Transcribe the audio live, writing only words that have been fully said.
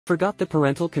Forgot the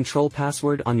parental control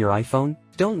password on your iPhone?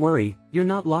 Don't worry, you're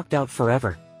not locked out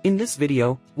forever. In this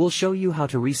video, we'll show you how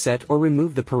to reset or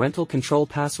remove the parental control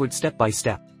password step by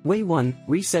step. Way 1.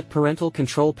 Reset parental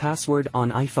control password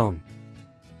on iPhone.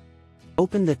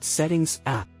 Open the Settings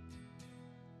app.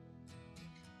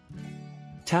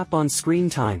 Tap on Screen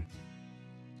Time.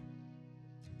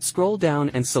 Scroll down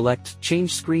and select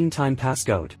Change Screen Time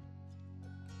Passcode.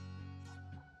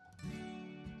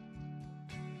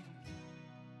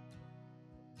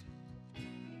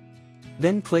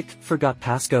 Then click Forgot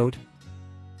Passcode.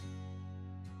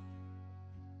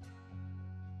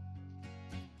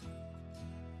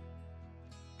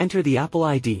 Enter the Apple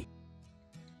ID.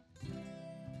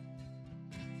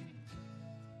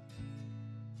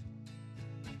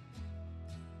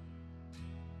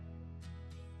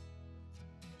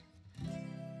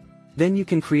 Then you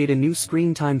can create a new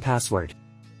screen time password.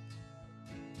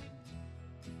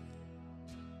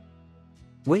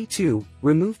 Way 2.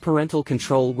 Remove parental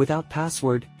control without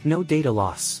password, no data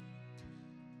loss.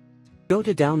 Go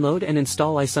to download and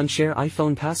install iSunshare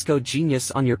iPhone Passcode Genius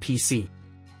on your PC.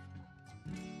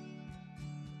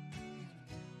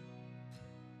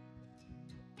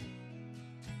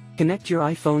 Connect your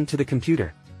iPhone to the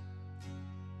computer.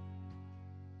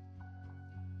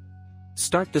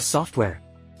 Start the software.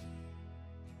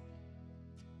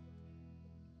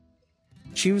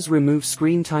 Choose Remove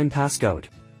Screen Time Passcode.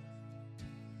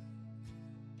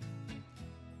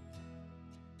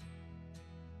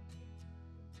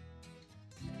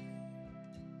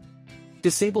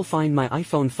 Disable Find My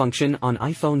iPhone function on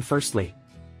iPhone firstly.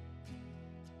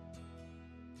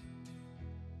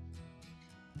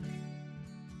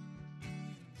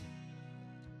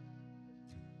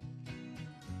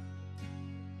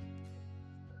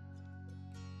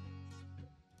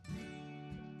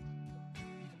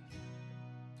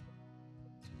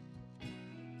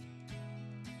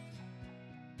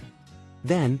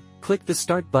 Then, click the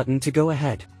Start button to go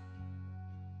ahead.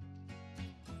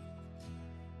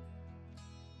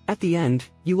 At the end,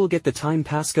 you will get the time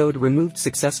passcode removed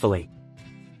successfully.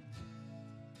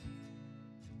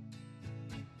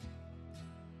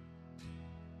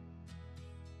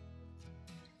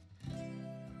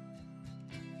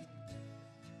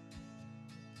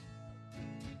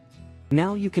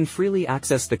 Now you can freely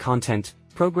access the content,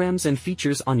 programs and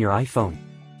features on your iPhone.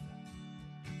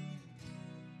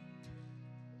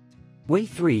 Way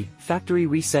 3. Factory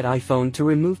Reset iPhone to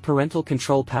remove parental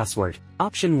control password.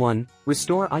 Option 1.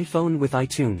 Restore iPhone with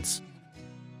iTunes.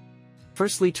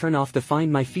 Firstly, turn off the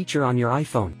Find My feature on your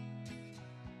iPhone.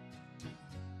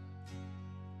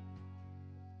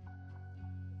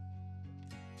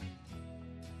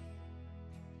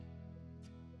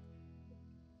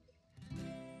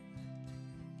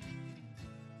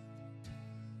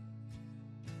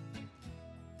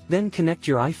 Then connect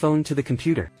your iPhone to the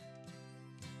computer.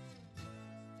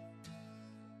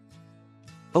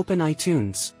 Open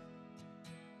iTunes.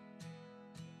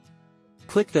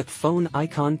 Click that phone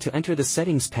icon to enter the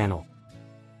settings panel.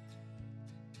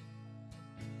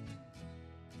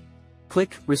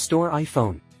 Click Restore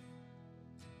iPhone.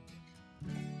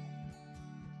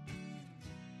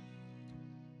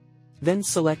 Then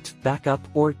select Backup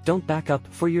or Don't Backup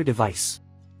for your device.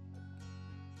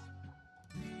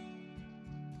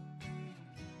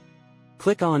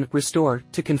 Click on Restore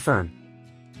to confirm.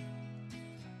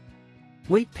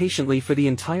 Wait patiently for the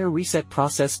entire reset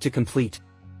process to complete.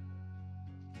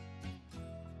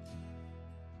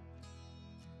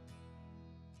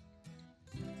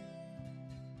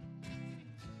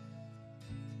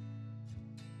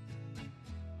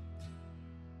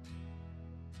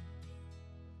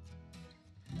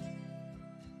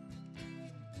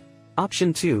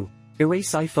 Option 2.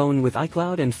 Erase iPhone with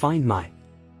iCloud and Find My.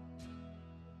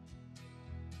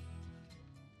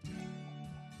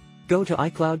 Go to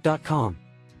iCloud.com.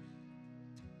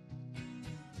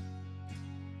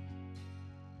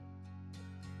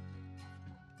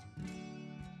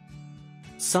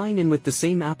 Sign in with the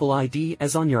same Apple ID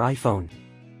as on your iPhone.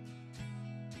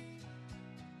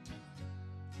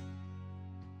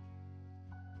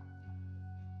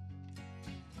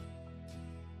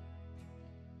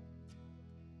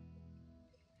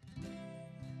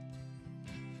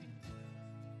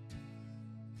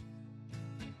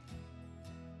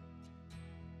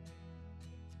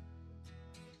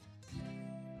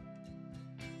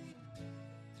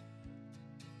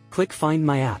 Click Find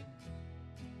My app.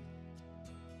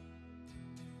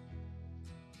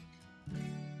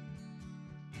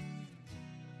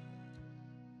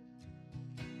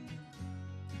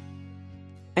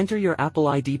 Enter your Apple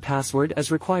ID password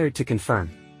as required to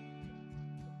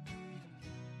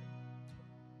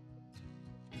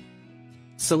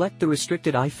Select the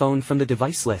restricted iPhone from the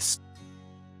device list.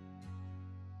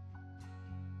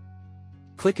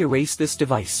 Click Erase this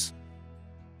device.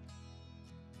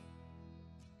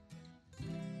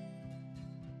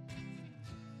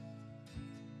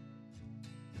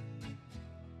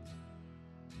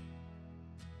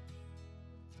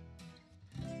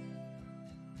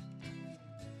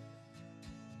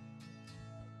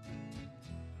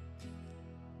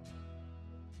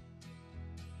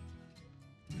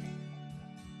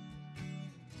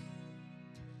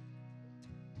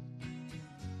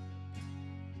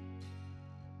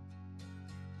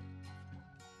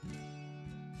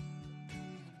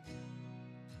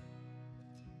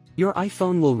 Your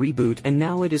iPhone will reboot and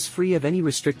now it is free of any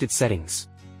restricted settings.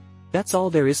 That's all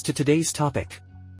there is to today's topic.